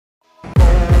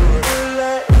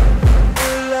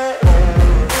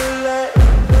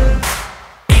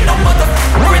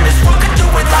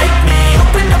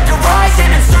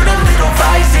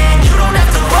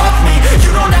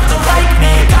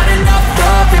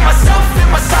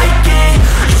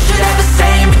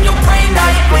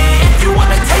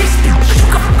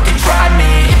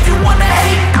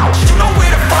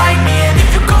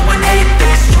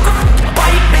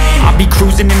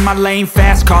cruising in my lane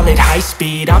fast, call it high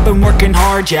speed. I've been working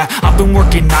hard, yeah, I've been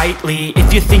working nightly.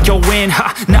 If you think you'll win,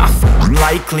 ha, nah,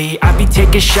 likely. I be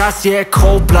taking shots, yeah,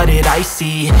 cold-blooded,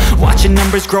 icy. Watching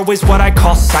numbers grow is what I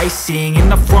call sightseeing. In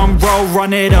the front row,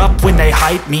 run it up when they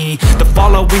hype me. The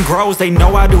following grows, they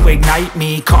know how to ignite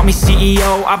me. Call me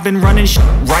CEO, I've been running shit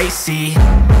right, see.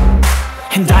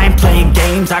 And I ain't playing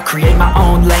games, I create my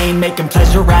own lane, making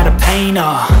pleasure out of pain,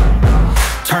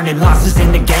 turning losses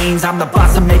into gains. I'm the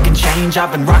boss, I'm making change.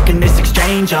 I've been rocking this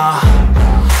exchange,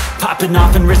 popping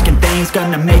off and risking things.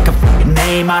 Gonna make a f***ing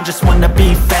name. I just wanna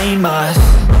be famous,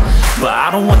 but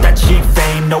I don't want that cheap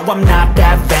fame. No, I'm not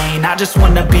that vain. I just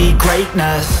wanna be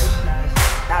greatness.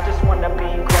 I just wanna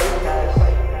be greatness.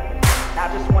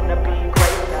 I just wanna be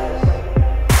greatness.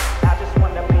 I just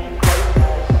wanna be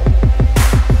greatness.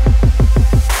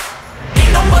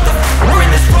 Ain't no motherfucker in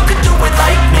this world could do it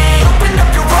like me. Open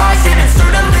up your eyes and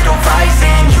insert a little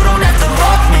rising. You don't have to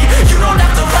love me, you don't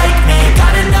have to like me.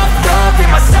 Got enough love in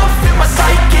myself, in my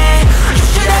psyche. You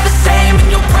should have the same in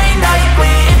your brain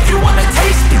nightly. If you wanna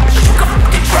taste me, you can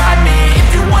fucking try me. If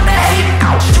you wanna hate me,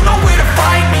 you know where to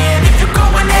find me. And if you go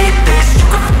and hate this, you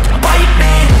can fucking bite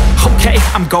me. Okay,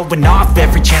 I'm going off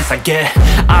every chance I get.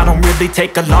 I don't really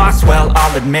take a loss, well,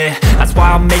 I'll admit. That's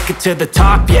why I'll make it to the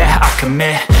top, yeah, I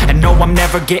commit. And no, I'm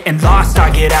never getting lost, I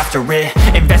get after it.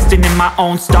 Investing in my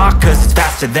own stock, cause it's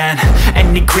faster than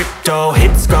any crypto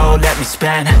hits go, let me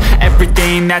spend.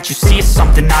 Everything that you see is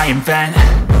something I invent,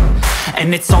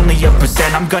 and it's only a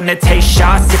percent. I'm gonna take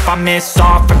shots, if I miss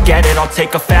all, forget it. I'll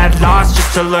take a fat loss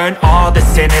just to learn all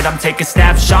that's in it. I'm taking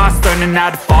snapshots, learning how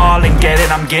to fall and get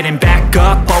it. I'm getting back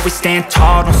up, always stand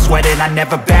tall, don't sweat it. I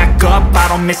never back up, I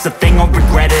don't miss a thing or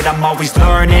regret it. I'm always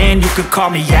learning, you could call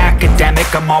me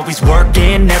academic. I'm always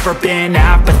working, never been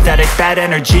apathetic. Bad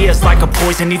energy is like a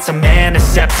poison, needs some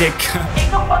antiseptic.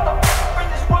 Ain't no motherfucker in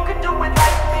this world could do it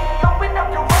like me. Open up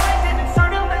your eyes and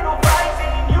insert a little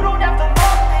rising. You don't have to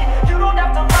love me, you don't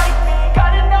have to like me.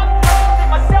 Got enough love in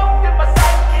myself, in my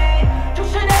psyche. You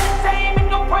should have the same in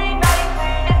your brain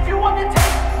nightly. If you want to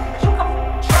taste me, you can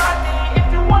f***ing try me. If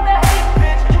you want to hate,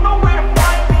 bitch, you know where to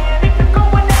find me. And if you go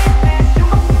and hate this, you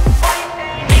can f***ing fight me.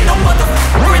 Ain't no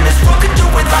motherfucker in this world could do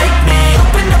it like me.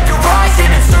 Open up your eyes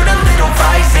and insert a little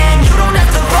rising. You don't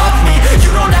have to love me,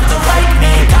 you don't have to like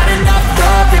me. Got enough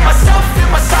love in myself, in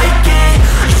my psyche.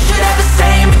 You should have the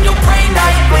same in your brain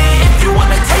nightly. If you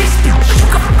wanna taste me, you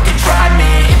can fucking try me.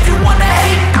 If you wanna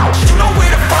hate, you know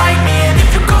where to find me. And if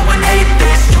you go and hate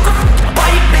this, you can fucking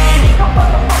bite me. Ain't no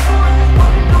motherfucker in this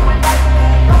world can do it like me.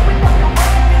 Open up your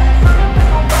eyes and insert a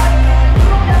little rising. You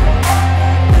don't have to love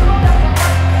me, you don't have to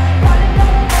like me. Got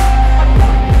enough love in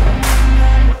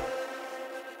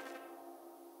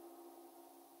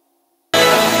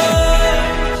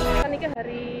myself. Kan iki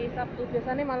hari Sabtu,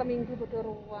 biasanya malam Minggu bodo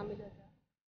ruam itu aja.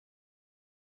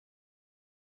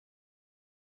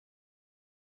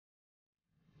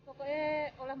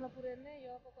 Pokoknya oleh mlebu rene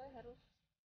ya pokoknya harus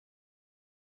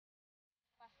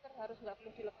masker harus nggak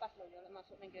perlu dilepas loh ya lek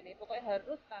masuk ning kene. Pokoknya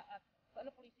harus taat.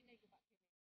 Soalnya polisinya iku Pak.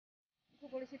 Iku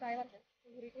polisi Taiwan kan.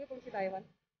 Sungguh iku polisi Taiwan.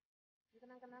 Di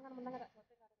kenang-kenangan menang tak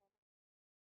jote karo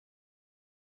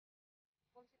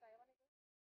polisi Taiwan itu.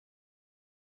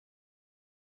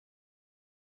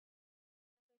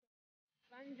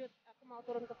 Lanjut, aku mau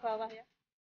turun ke bawah ya.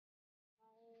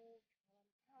 Mau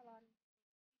jalan-jalan.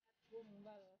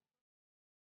 Gombal.